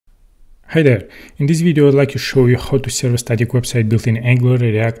Hi there, in this video I'd like to show you how to serve a static website built in Angular,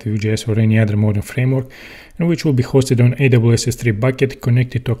 React, Vue.js or any other modern framework, and which will be hosted on AWS S3 bucket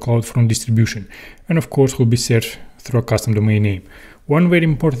connected to a CloudFront distribution, and of course will be served through a custom domain name. One very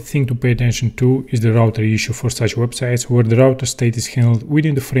important thing to pay attention to is the router issue for such websites, where the router state is handled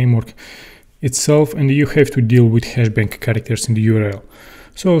within the framework itself and you have to deal with hashbank characters in the URL.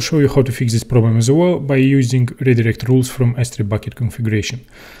 So I'll show you how to fix this problem as well by using redirect rules from S3 bucket configuration.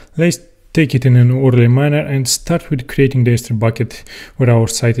 Let's take it in an orderly manner and start with creating the S3 bucket where our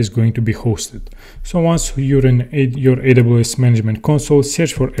site is going to be hosted. So once you're in your AWS management console,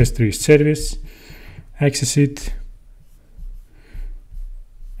 search for S3 service, access it,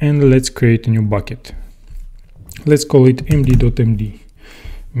 and let's create a new bucket. Let's call it md.md.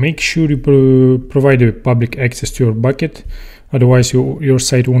 Make sure you provide a public access to your bucket, otherwise your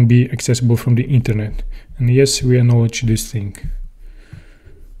site won't be accessible from the internet. And yes, we acknowledge this thing.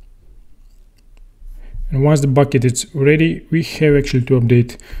 And once the bucket is ready, we have actually to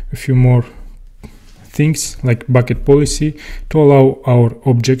update a few more things like bucket policy to allow our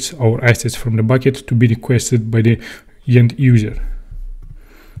objects, our assets from the bucket to be requested by the end user.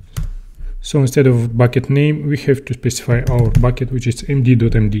 So instead of bucket name, we have to specify our bucket, which is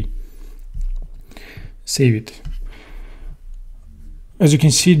md.md. Save it. As you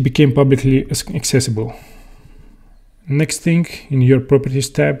can see, it became publicly accessible. Next thing, in your properties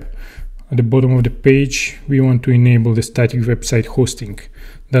tab, at the bottom of the page, we want to enable the static website hosting.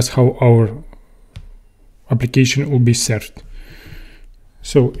 That's how our application will be served.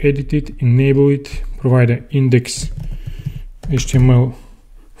 So edit it, enable it, provide an index HTML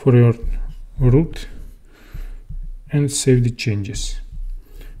for your root, and save the changes.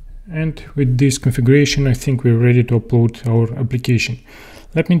 And with this configuration, I think we're ready to upload our application.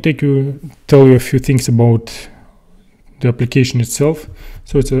 Let me tell you a few things about the application itself.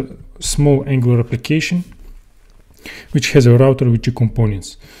 So it's a small Angular application which has a router with two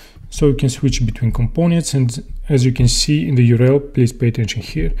components. So you can switch between components, and as you can see in the URL, please pay attention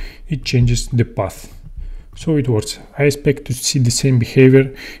here, it changes the path. So it works. I expect to see the same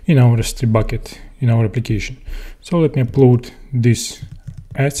behavior in our S3 bucket in our application. So let me upload these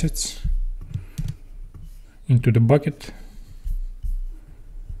assets into the bucket.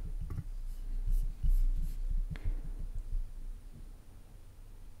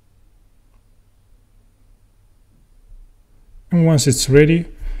 And once it's ready,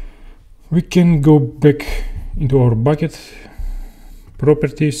 we can go back into our bucket,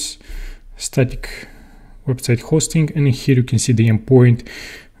 properties, static website hosting, and here you can see the endpoint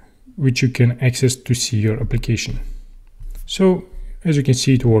which you can access to see your application. So as you can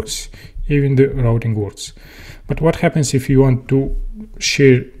see, it works, even the routing works. But what happens if you want to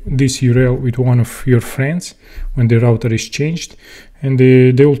share this URL with one of your friends when the router is changed, and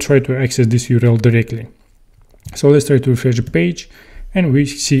they will try to access this URL directly? So let's try to refresh the page, and we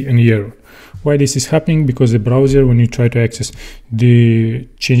see an error. Why this is happening? Because the browser, when you try to access the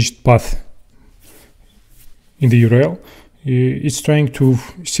changed path in the URL, it's trying to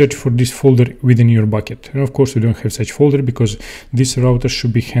search for this folder within your bucket. And of course, we don't have such folder because this router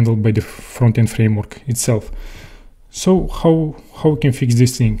should be handled by the front-end framework itself. So how we can fix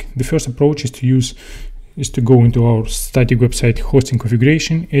this thing? The first approach is to go into our static website hosting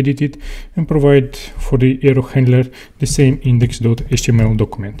configuration, edit it, and provide for the error handler the same index.html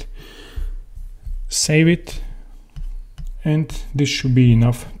document. Save it, and this should be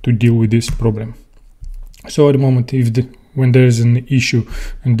enough to deal with this problem. So at the moment, when there is an issue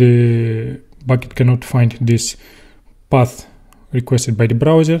and the bucket cannot find this path requested by the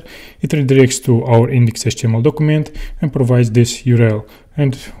browser, it redirects to our index.html document and provides this URL.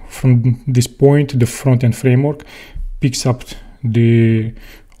 And from this point, the front-end framework picks up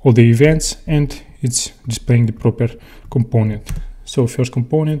all the events, and it's displaying the proper component. So first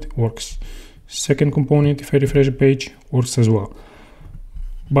component works. Second component, if I refresh the page, works as well.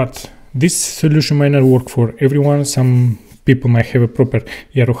 But this solution might not work for everyone. Some people might have a proper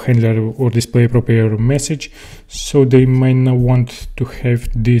error handler or display a proper error message, so they might not want to have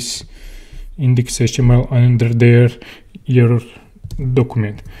this index.html under their error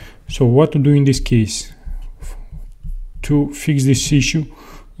document. So what to do in this case? To fix this issue,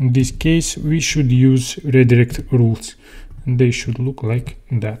 in this case, we should use redirect rules, and they should look like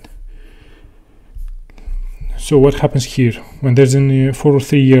that. So what happens here? When there's a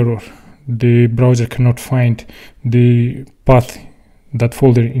 403 error, the browser cannot find the path, that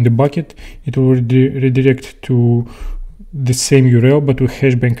folder in the bucket, it will redirect to the same URL but with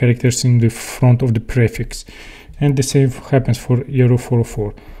hashbank characters in the front of the prefix. And the same happens for error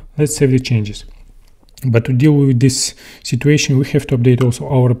 404. Let's save the changes. But to deal with this situation, we have to update also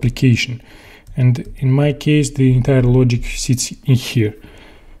our application. And in my case, the entire logic sits in here.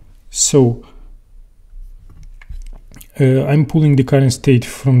 So I'm pulling the current state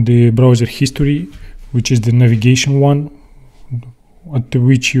from the browser history, which is the navigation one, at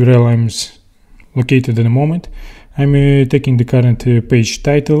which URL I'm located at the moment. I'm taking the current page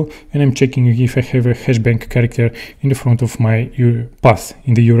title, and I'm checking if I have a hashbang character in the front of my path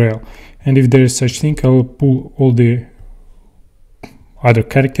in the URL. And if there is such thing, I'll pull all the other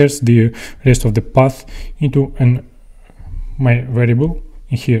characters, the rest of the path, into my variable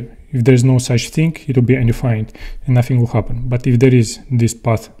in here. If there is no such thing, it will be undefined and nothing will happen. But if there is this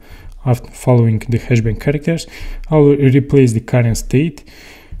path after following the hashbang characters, I'll replace the current state,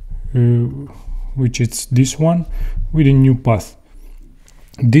 which is this one, with a new path.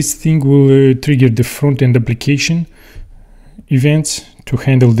 This thing will trigger the front-end application events to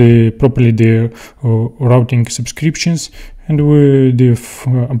handle properly the routing subscriptions, and the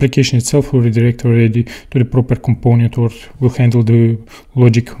application itself will redirect already to the proper component, or will handle the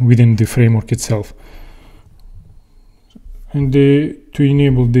logic within the framework itself. And to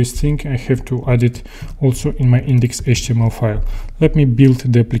enable this thing, I have to add it also in my index.html file. Let me build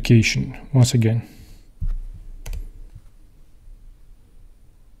the application once again.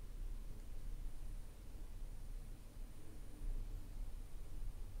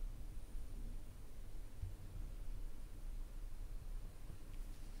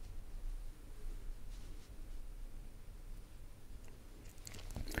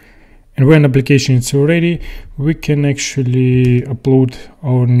 And when application is ready, we can actually upload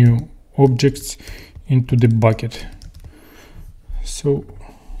our new objects into the bucket. So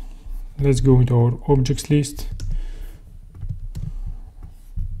let's go into our objects list,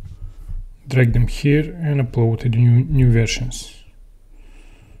 drag them here, and upload the new versions.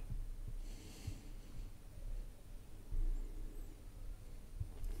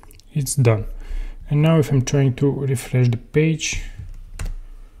 It's done. And now if I'm trying to refresh the page,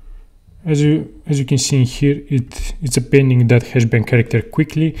 as you can see here, it's appending that hashbang character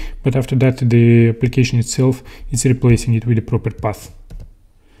quickly, but after that the application itself is replacing it with the proper path.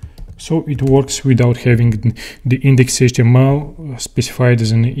 So it works without having the index.html specified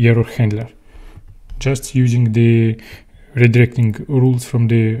as an error handler, just using the redirecting rules from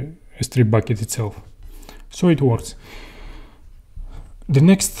the S3 bucket itself. So it works. The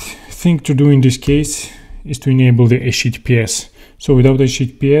next thing to do in this case is to enable the HTTPS. So without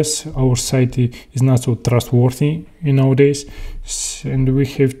HTTPS, our site is not so trustworthy nowadays, and we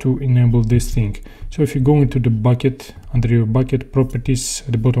have to enable this thing. So if you go into the bucket, under your bucket properties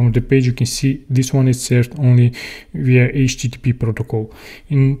at the bottom of the page, you can see this one is served only via HTTP protocol.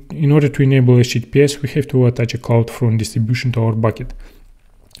 In order to enable HTTPS, we have to attach a CloudFront distribution to our bucket.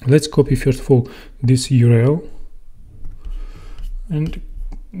 Let's copy first of all this URL and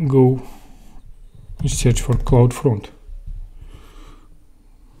go and search for CloudFront.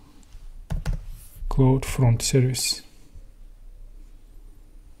 CloudFront service.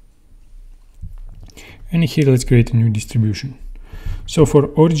 And here let's create a new distribution. So for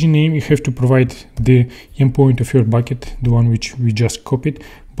origin name, you have to provide the endpoint of your bucket, the one which we just copied,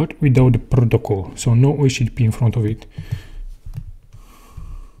 but without the protocol, so no HTTP in front of it.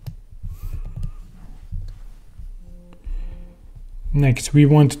 Next, we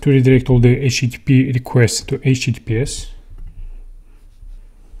want to redirect all the HTTP requests to HTTPS.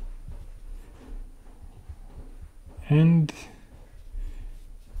 And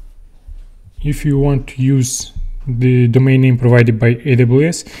if you want to use the domain name provided by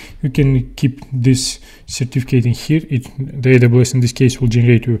AWS, you can keep this certificate in here. The AWS in this case will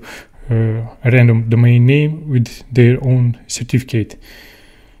generate you a random domain name with their own certificate.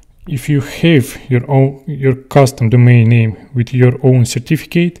 If you have your custom domain name with your own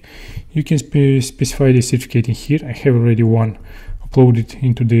certificate, you can specify the certificate in here. I have already one uploaded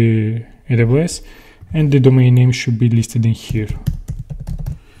into the AWS, and the domain name should be listed in here.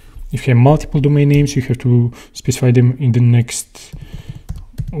 If you have multiple domain names, you have to specify them in the next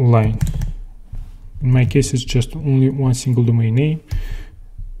line. In my case, it's just only one single domain name.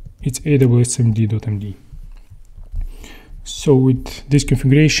 It's awsmd.md. So with this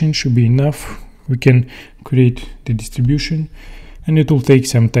configuration should be enough. We can create the distribution, and it will take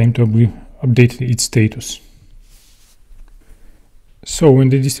some time to update its status. So when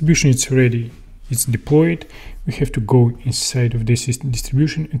the distribution is ready, it's deployed, we have to go inside of this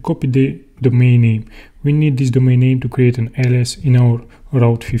distribution and copy the domain name. We need this domain name to create an alias in our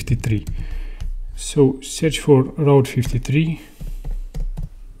Route 53. So search for Route 53.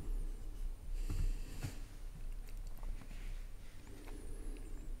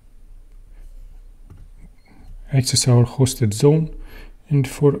 access our hosted zone, and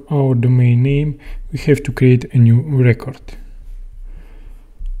for our domain name we have to create a new record.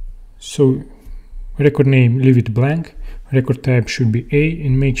 So record name, leave it blank, record type should be A,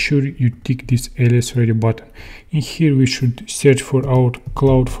 and make sure you tick this alias ready button. In here we should search for our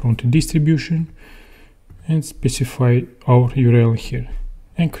CloudFront distribution and specify our URL here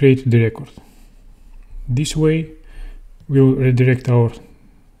and create the record. This way we'll redirect our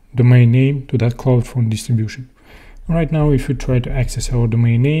domain name to that CloudFront distribution. Right now, if you try to access our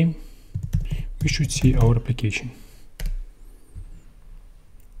domain name, we should see our application.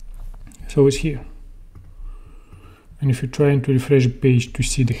 So it's here. And if you're trying to refresh the page to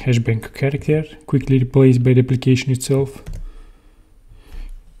see the hashbank character quickly replaced by the application itself,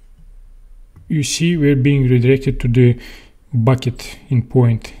 you see we're being redirected to the bucket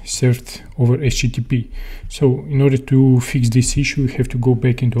endpoint served over HTTP. So in order to fix this issue, we have to go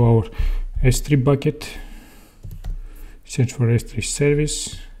back into our S3 bucket, search for S3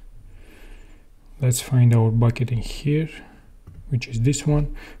 service. Let's find our bucket in here, which is this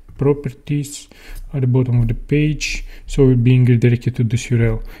one, properties at the bottom of the page. So we're being redirected to this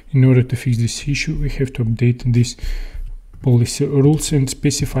URL. In order to fix this issue, we have to update this policy rules and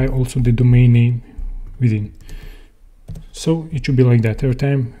specify also the domain name within. So it should be like that. Every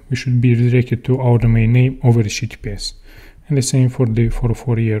time we should be redirected to our domain name over HTTPS. And the same for the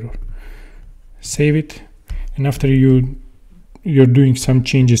 404 error. Save it, and after you're doing some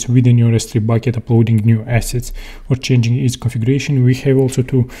changes within your S3 bucket, uploading new assets or changing its configuration, we have also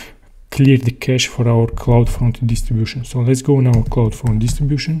to clear the cache for our CloudFront distribution. So let's go on our CloudFront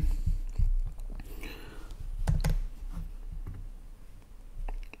distribution.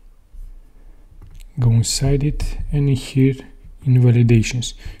 Go inside it, and in here,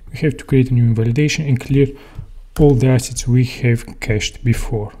 invalidations. We have to create a new invalidation and clear all the assets we have cached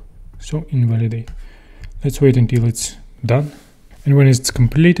before. So invalidate. Let's wait until it's done. And when it's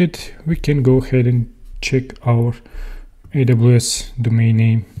completed, we can go ahead and check our AWS domain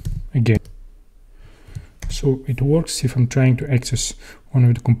name again. So it works. If I'm trying to access one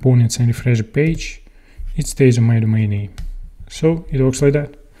of the components and refresh the page, it stays on my domain name. So it works like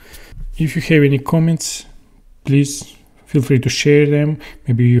that. If you have any comments, please feel free to share them.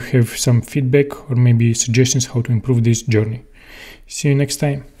 Maybe you have some feedback or maybe suggestions how to improve this journey. See you next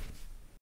time.